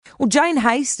Well, Jane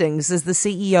Hastings is the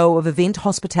CEO of Event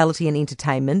Hospitality and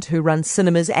Entertainment, who runs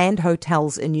cinemas and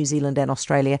hotels in New Zealand and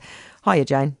Australia. Hiya,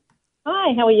 Jane.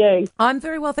 Hi, how are you? I'm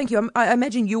very well, thank you. I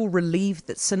imagine you're relieved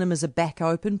that cinemas are back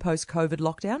open post-COVID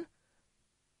lockdown?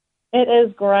 It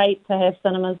is great to have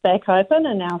cinemas back open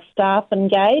and our staff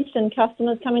engaged and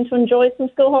customers coming to enjoy some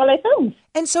school holiday films.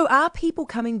 And so are people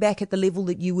coming back at the level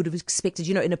that you would have expected,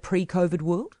 in a pre-COVID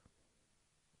world?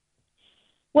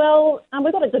 Well,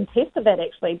 we've got a good test of that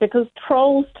actually, because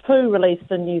Trolls 2 released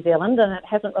in New Zealand and it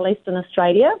hasn't released in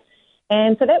Australia.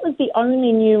 And so that was the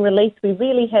only new release we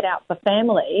really had out for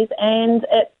families, and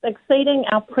it's exceeding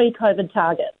our pre-COVID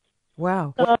targets.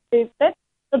 Wow. So that's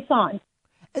a good sign.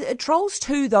 Trolls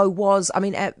 2, though, was,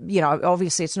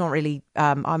 obviously it's not really,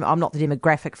 I'm not the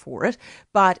demographic for it,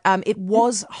 but it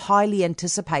was highly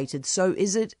anticipated. So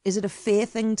is it a fair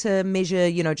thing to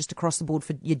measure, just across the board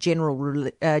for your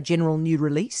general new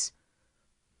release?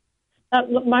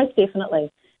 Look, most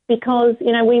definitely. Because,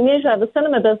 we measure the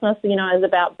cinema business, is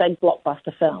about big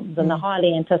blockbuster films and the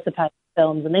highly anticipated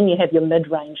films, and then you have your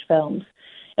mid-range films.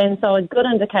 And so a good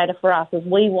indicator for us is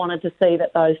we wanted to see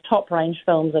that those top-range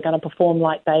films are going to perform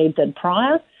like they did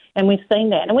prior, and we've seen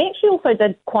that. And we actually also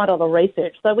did quite a lot of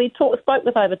research. So we spoke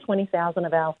with over 20,000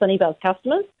 of our Cinebuzz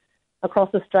customers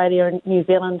across Australia and New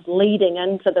Zealand leading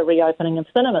into the reopening of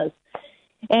cinemas.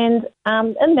 And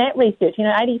in that research,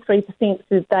 83%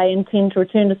 said they intend to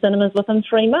return to cinemas within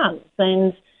 3 months.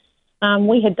 And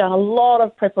we had done a lot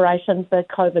of preparation for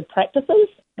COVID practices,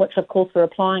 which of course we're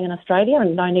applying in Australia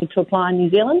and no need to apply in New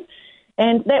Zealand.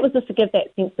 And that was just to give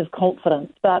that sense of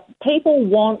confidence. But people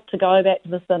want to go back to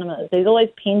the cinemas. There's always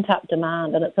pent-up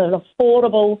demand, and it's an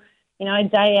affordable,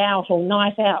 day out or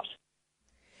night out.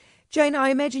 Jane, I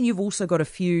imagine you've also got a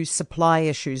few supply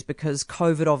issues because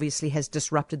COVID obviously has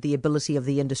disrupted the ability of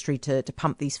the industry to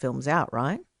pump these films out,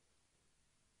 right?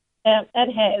 It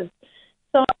has.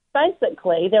 So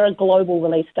basically, they're a global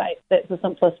release date. That's the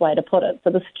simplest way to put it.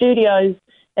 So the studios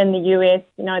in the US,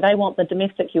 they want the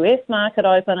domestic US market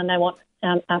open and they want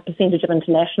a percentage of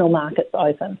international markets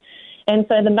open. And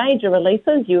so the major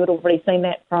releases, you had already seen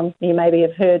that you maybe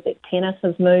have heard that Tennis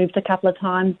has moved a couple of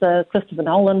times, the Christopher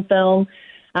Nolan film,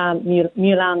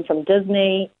 Mulan from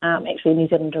Disney, actually a New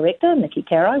Zealand director, Nikki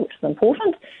Caro, which is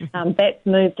important. That's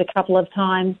moved a couple of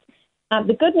times.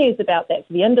 The good news about that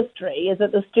for the industry is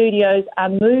that the studios are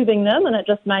moving them and it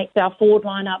just makes our forward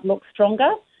lineup look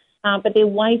stronger. But they're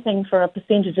waiting for a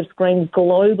percentage of screens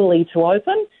globally to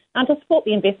open to support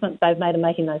the investments they've made in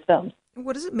making those films.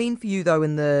 What does it mean for you, though,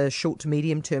 in the short to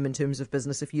medium term in terms of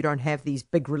business if you don't have these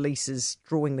big releases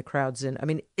drawing the crowds in? I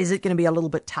mean, is it going to be a little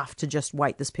bit tough to just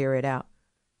wait this period out?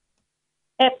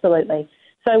 Absolutely.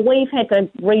 So we've had to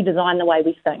redesign the way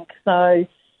we think. So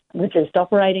reduced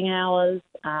operating hours.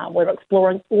 We're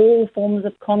exploring all forms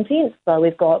of content. So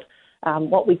we've got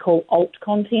what we call alt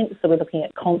content. So we're looking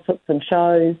at concerts and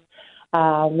shows.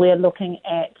 We're looking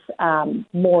at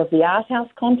more of the art house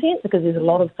content because there's a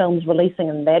lot of films releasing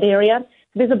in that area.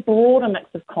 So there's a broader mix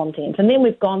of content. And then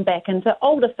we've gone back into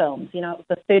older films. It was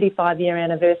the 35-year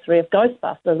anniversary of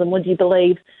Ghostbusters, and would you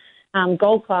believe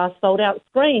Gold Class sold out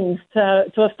screens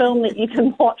to a film that you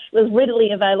can watch is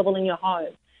readily available in your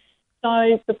home.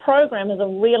 So the program is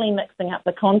really mixing up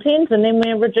the content, and then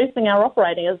we're reducing our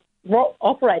operating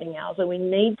hours where we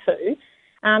need to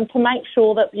make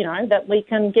sure that, that we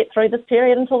can get through this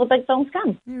period until the big films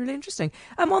come. Yeah, really interesting.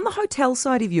 On the hotel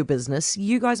side of your business,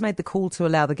 you guys made the call to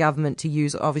allow the government to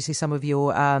use, obviously, some of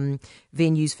your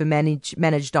venues for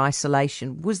managed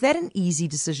isolation. Was that an easy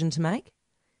decision to make?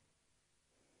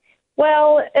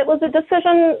 Well, it was a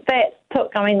decision that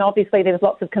took, obviously there was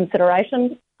lots of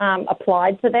consideration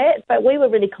applied to that, but we were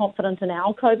really confident in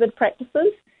our COVID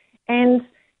practices, and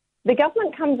the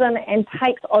government comes in and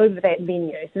takes over that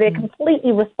venue. So they're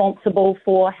completely responsible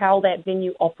for how that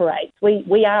venue operates.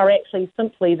 We are actually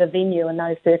simply the venue in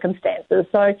those circumstances.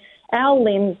 So our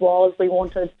lens was we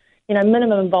wanted,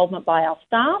 minimum involvement by our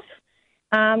staff,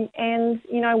 and,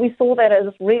 we saw that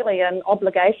as really an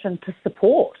obligation to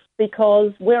support,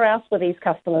 because where else were these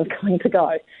customers going to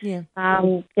go? Yeah.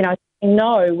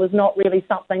 No was not really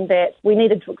something that we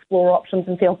needed to explore options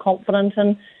and feel confident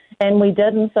in, and we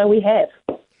did, and so we have.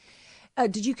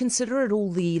 Did you consider at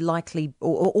all the likely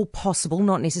or possible,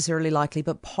 not necessarily likely,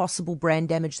 but possible brand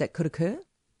damage that could occur?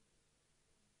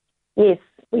 Yes,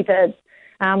 we did.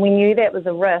 We knew that was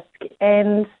a risk,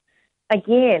 and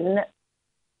again,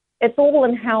 it's all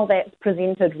in how that's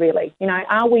presented, really.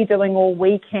 Are we doing all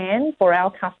we can for our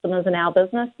customers and our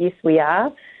business? Yes, we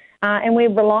are. And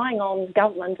we're relying on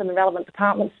government and the relevant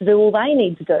departments to do all they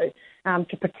need to do.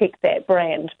 to protect that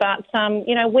brand. But,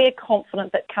 we're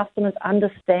confident that customers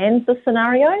understand the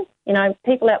scenario.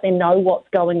 People out there know what's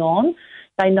going on.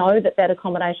 They know that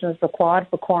accommodation is required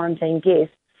for quarantine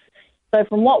guests. So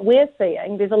from what we're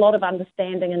seeing, there's a lot of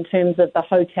understanding in terms of the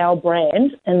hotel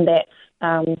brand in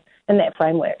that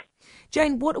framework.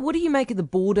 Jane, what do you make of the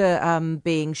border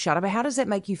being shut? I mean, how does that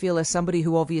make you feel as somebody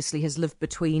who obviously has lived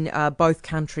between both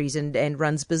countries and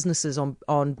runs businesses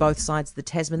on both sides of the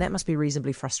Tasman? That must be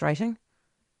reasonably frustrating.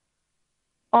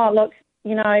 Oh, look,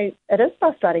 it is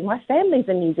frustrating. My family's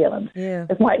in New Zealand. Yeah.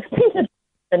 It's my extended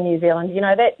in New Zealand.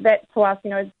 That to us,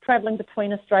 travelling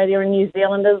between Australia and New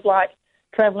Zealand is like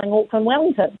travelling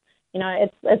Auckland-Wellington.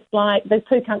 It's like the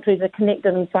two countries are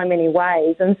connected in so many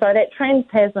ways. And so that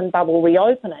Trans-Tasman bubble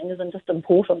reopening isn't just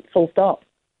important, full stop.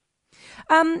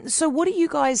 So what are you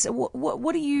guys,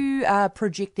 what are you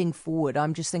projecting forward?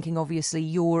 I'm just thinking, obviously,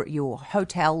 your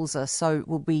hotels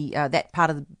will be, that part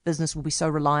of the business will be so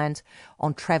reliant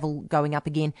on travel going up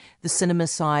again. The cinema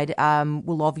side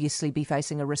will obviously be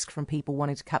facing a risk from people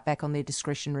wanting to cut back on their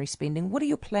discretionary spending. What are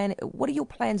your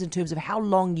plans in terms of how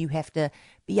long you have to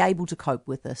be able to cope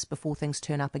with this before things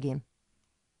turn up again?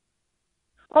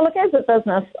 Oh, look, as a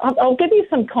business, I'll give you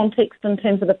some context in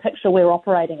terms of the picture we're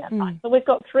operating in. Right? So we've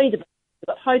got three divisions.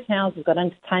 We've got hotels, we've got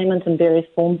entertainment and various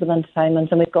forms of entertainment,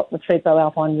 and we've got the Thredbo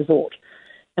Alpine Resort.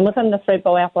 And within the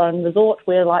Thredbo Alpine Resort,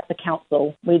 we're like the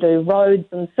council. We do roads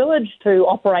and sewage to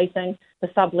operating the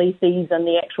subleases and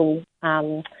the actual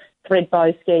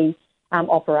Thredbo ski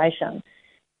operation.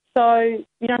 So,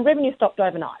 revenue stopped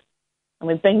overnight. And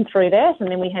we've been through that,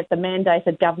 and then we had the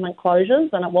mandated government closures,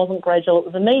 and it wasn't gradual, it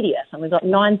was immediate. And we've got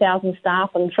 9,000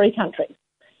 staff in 3 countries.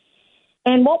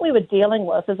 And what we were dealing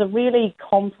with is a really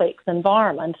complex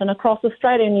environment. And across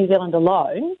Australia and New Zealand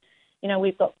alone,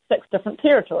 we've got 6 different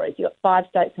territories. You've got 5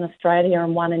 states in Australia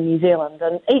and 1 in New Zealand.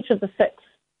 And each of the 6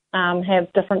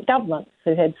 have different governments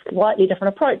who had slightly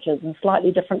different approaches and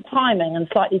slightly different timing and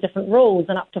slightly different rules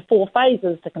and up to 4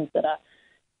 phases to consider.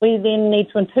 We then need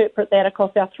to interpret that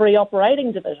across our 3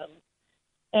 operating divisions.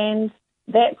 And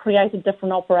that created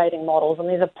different operating models. And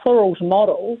there's a plural to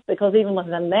models because even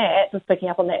within that, just picking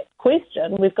up on that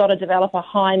question, we've got to develop a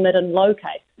high, mid and low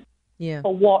case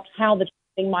for how the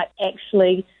testing might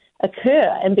actually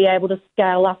occur and be able to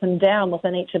scale up and down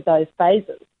within each of those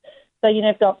phases. So,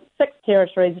 you've got 6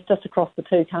 territories just across the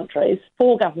 2 countries,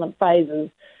 4 government phases,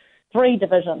 3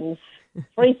 divisions,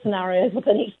 3 scenarios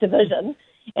within each division.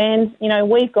 And,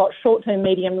 we've got short-term,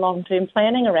 medium, long-term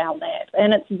planning around that.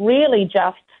 And it's really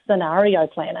just scenario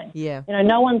planning. Yeah.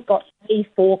 No one's got a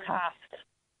forecast.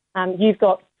 You've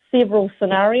got several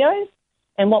scenarios,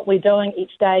 and what we're doing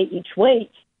each day, each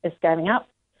week is scaling up,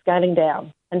 scaling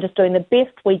down, and just doing the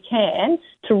best we can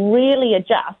to really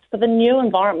adjust for the new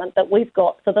environment that we've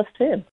got for this term.